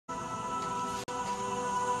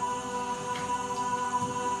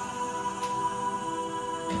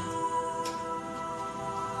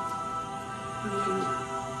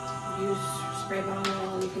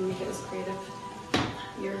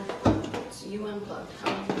you unplugged.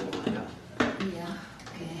 How do you want to go? Yeah,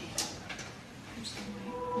 okay.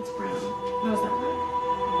 It's brown. Oh, is that black?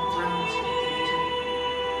 Brown's good there too.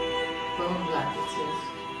 Bone black, it says.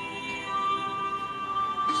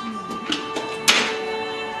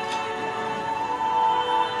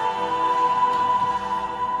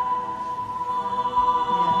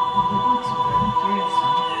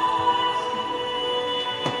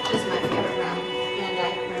 This is my favorite brown. Van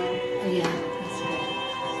Dyke brown. Oh, yeah, that's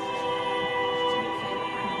good.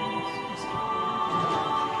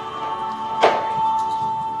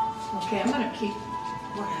 Okay, I'm gonna keep.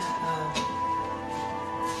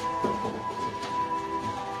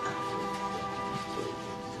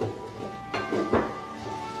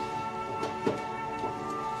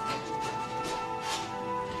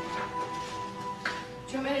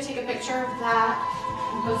 Do you want me to take a picture of that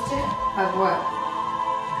and post it? Of what?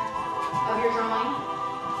 Of your drawing?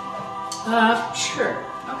 Sure.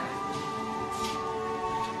 Okay.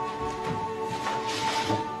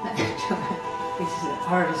 This is an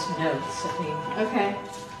artist notes, I mean. Okay.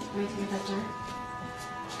 Let me take a picture.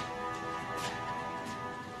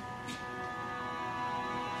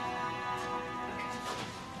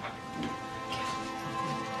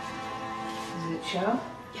 Does it show?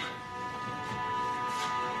 Yeah.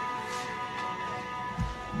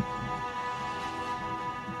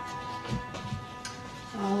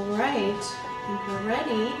 All right. I think we're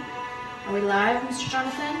ready. Are we live, Mr.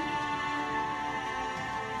 Jonathan?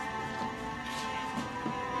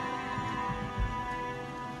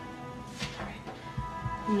 All right.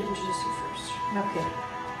 I'm going to introduce you first. Okay.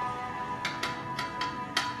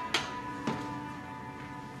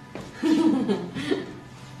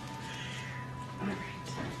 All right.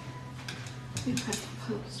 We press the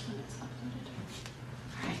post when it's uploaded.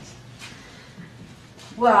 All right.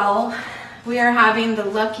 Well, we are having the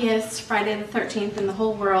luckiest Friday the 13th in the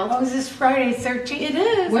whole world. Oh, is this Friday 13th? It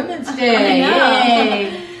is. Women's Day. I know.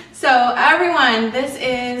 Yay. So everyone, this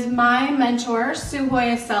is my mentor,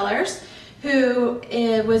 Hoya Sellars, who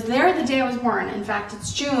was there the day I was born. In fact,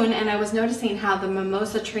 it's June, and I was noticing how the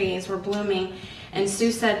mimosa trees were blooming, and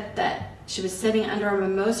Sue said that she was sitting under a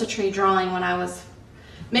mimosa tree drawing when I was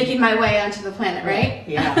making my way onto the planet, right?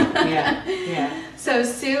 Yeah. So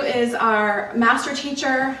Sue is our master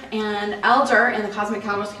teacher and elder in the Cosmic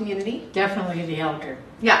Calibers community. Definitely the elder.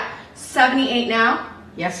 Yeah, 78 now,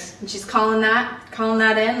 Yes. and she's calling that in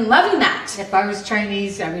and loving that. If I was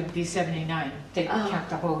Chinese, I would be 79. They Oh. count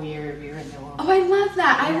the whole year if you're in the womb. Oh, I love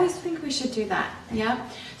that. I Yeah. always think we should do that. Yeah.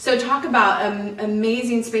 So talk about an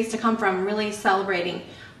amazing space to come from, really celebrating,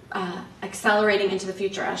 accelerating into the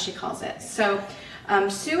future, as she calls it. So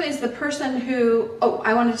Sue is the person who,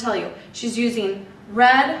 I wanted to tell you, she's using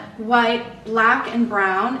red, white, black, and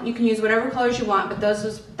brown. You can use whatever colors you want, but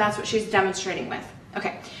that's what she's demonstrating with.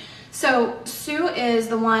 Okay. So Sue is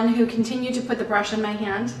the one who continued to put the brush in my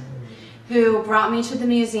hand, who brought me to the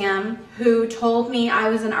museum, who told me I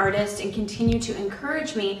was an artist and continued to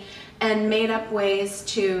encourage me and made up ways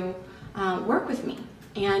to work with me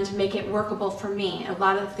and make it workable for me. A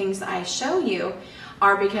lot of the things I show you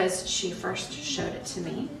are because she first showed it to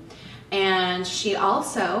me. And she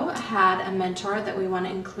also had a mentor that we want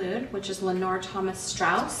to include, which is Lenore Thomas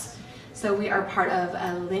Strauss. So we are part of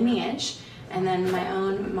a lineage. And then my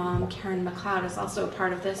own mom, Karen McLeod, is also a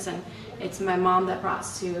part of this, and it's my mom that brought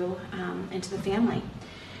Sue into the family.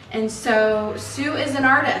 And so Sue is an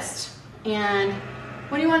artist, and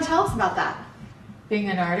what do you want to tell us about that? Being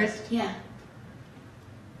an artist, Yeah,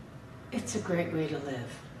 it's a great way to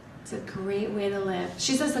live. it's a great way to live.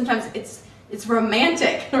 She says sometimes it's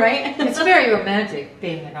romantic, right? It's very romantic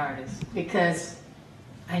being an artist because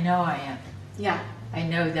I know I am. Yeah, I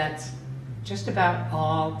know that's just about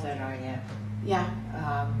all that I am. yeah,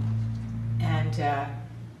 And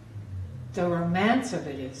the romance of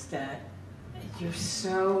it is that you're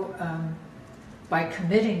so, by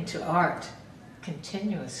committing to art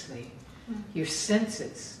continuously, your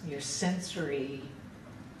senses, your sensory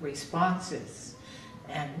responses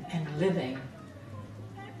and living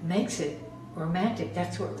makes it romantic.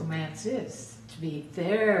 That's what romance is, to be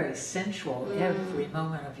very sensual every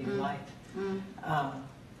moment of your life.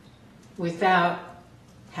 Without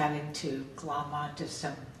having to glom onto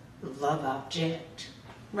some love object.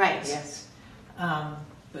 right. Yes.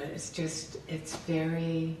 But it's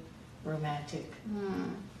very romantic.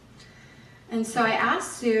 And so I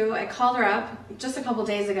asked Sue, I called her up just a couple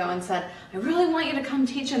days ago and said, I really want you to come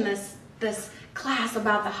teach in this class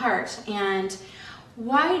about the heart. And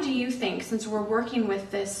why do you think, since we're working with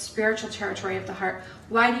this spiritual territory of the heart,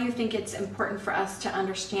 why do you think it's important for us to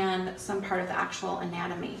understand some part of the actual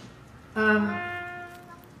anatomy?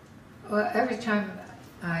 Well, every time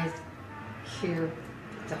I hear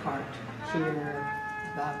the heart, hear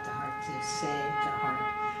about the heart, to save the heart.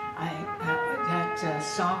 That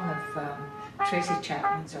song of Tracy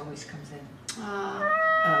Chapman's always comes in,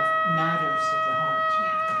 of matters of the heart.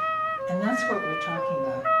 Yeah. And that's what we're talking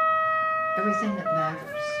about. Everything that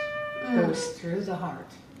matters goes through the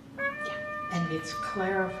heart and gets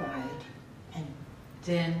clarified and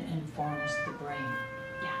then informs the brain.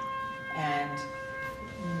 Yeah. And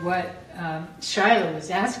what Shiloh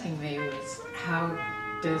was asking me was, how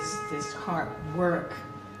does this heart work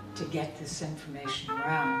to get this information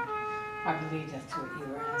around? I believe that's what you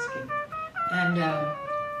were asking. And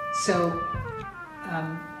so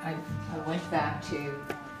I went back to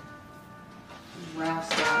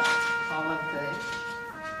rouse out all of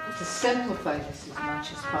to simplify this as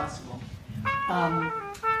much as possible.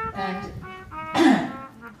 And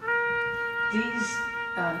these,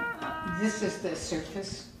 this is the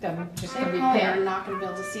surface. I'm just going to be You're not going to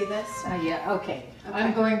be able to see this. Yeah, okay.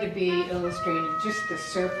 I'm going to be illustrating just the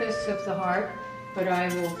surface of the heart, but I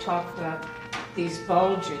will talk about these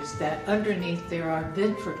bulges that underneath there are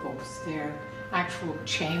ventricles. They're actual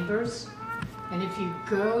chambers. And if you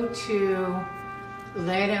go to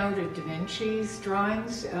Leonardo da Vinci's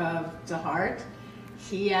drawings of the heart,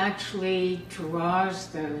 he actually draws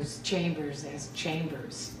those chambers as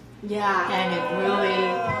chambers. Yeah. And it really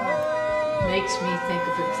makes me think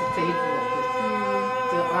of a cathedral with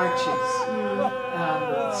the arches.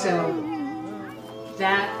 So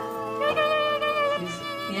that is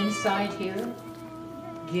inside here,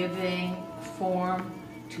 giving form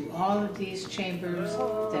to all of these chambers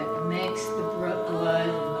that makes the blood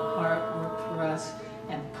and the heart work for us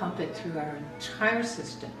and pump it through our entire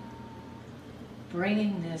system,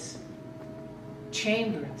 bringing this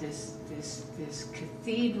chamber, this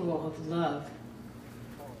cathedral of love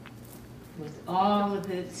with all of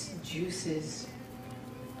its juices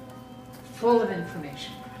full of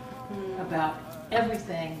information about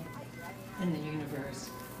everything in the universe,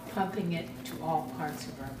 pumping it to all parts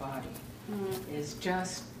of our body is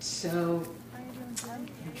just so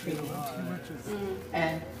intriguing to me.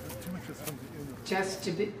 And just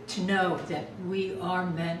to know that we are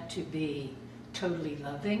meant to be totally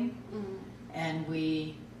loving, and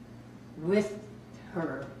we, with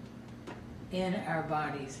her in our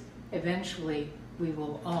bodies, eventually we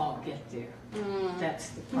will all get there. That's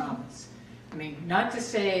the promise. I mean, not to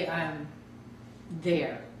say I'm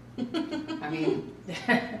there. I mean,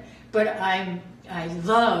 but I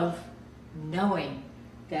love knowing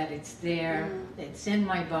that it's there, it's in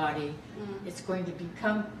my body, it's going to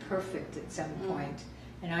become perfect at some point,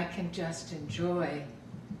 and I can just enjoy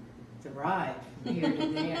the ride from here to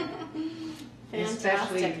there.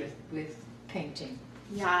 Especially with painting.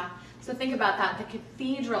 Yeah. So think about that, the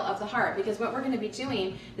cathedral of the heart, because what we're going to be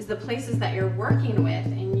doing is the places that you're working with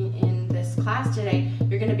in this class today,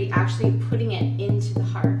 you're going to be actually putting it into the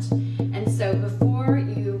heart. And so before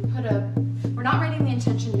you we're not writing the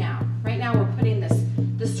intention now. Right now we're putting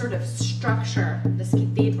this sort of structure, this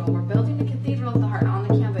cathedral. We're building a cathedral of the heart on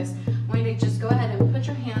the canvas. I'm going to just go ahead and put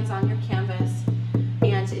your hands on your canvas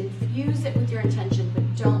and infuse it with your intention, but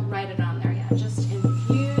don't write it on there yet. Just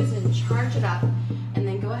infuse and charge it up, and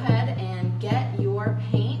then go ahead and get your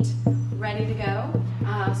paint ready to go.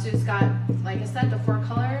 Sue's got, like I said, the 4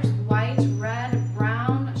 colors: white, red,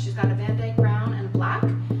 brown. She's got a Van Dyke brown and black.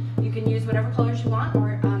 You can use whatever colors you want,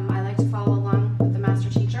 or I like to follow along with the master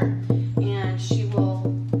teacher, and she will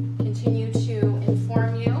continue to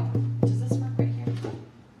inform you. Does this work right here?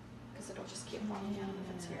 Because it'll just keep falling down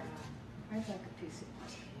if it's here. I'd like a piece of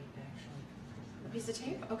tape, actually. A piece of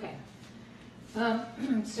tape? Okay.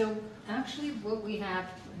 So actually what we have,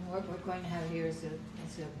 what we're going to have here is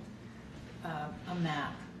a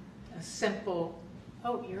map, a simple,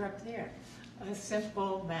 oh, you're up there, a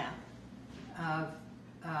simple map of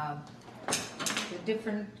the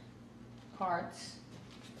different parts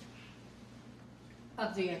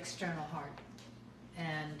of the external heart,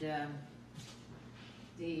 and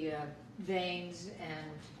the veins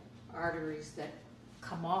and arteries that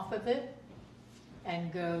come off of it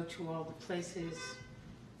and go to all the places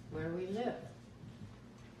where we live.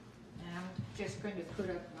 And I'm just going to put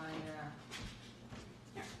up my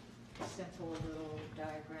simple little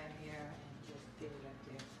diagram here and just get it up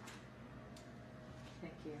there.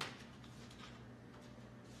 Thank you.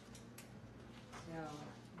 So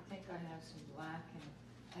I think I have some black, and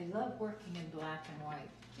I love working in black and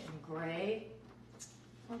white. In gray.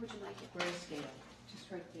 Where would you like it? Grayscale.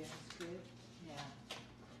 Just right there. It's good. Yeah.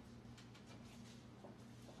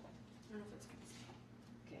 I don't know if it's going to stay.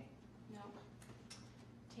 Okay. No.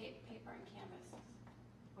 Tape, paper, and canvas.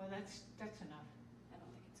 Well, that's enough. I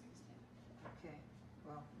don't think it's going to stay. Okay.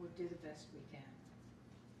 Well, we're do the best we can.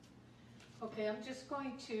 Okay, I'm just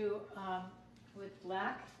going to, with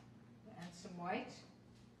black and some white,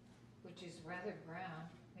 which is rather brown.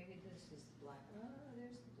 Maybe this is the black. Oh,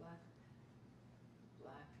 there's the black.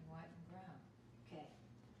 Black and white and brown. Okay.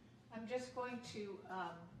 I'm just going to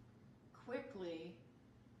quickly,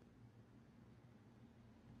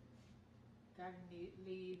 gotta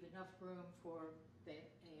leave enough room for the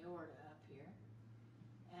aorta up here,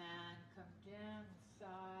 and come down and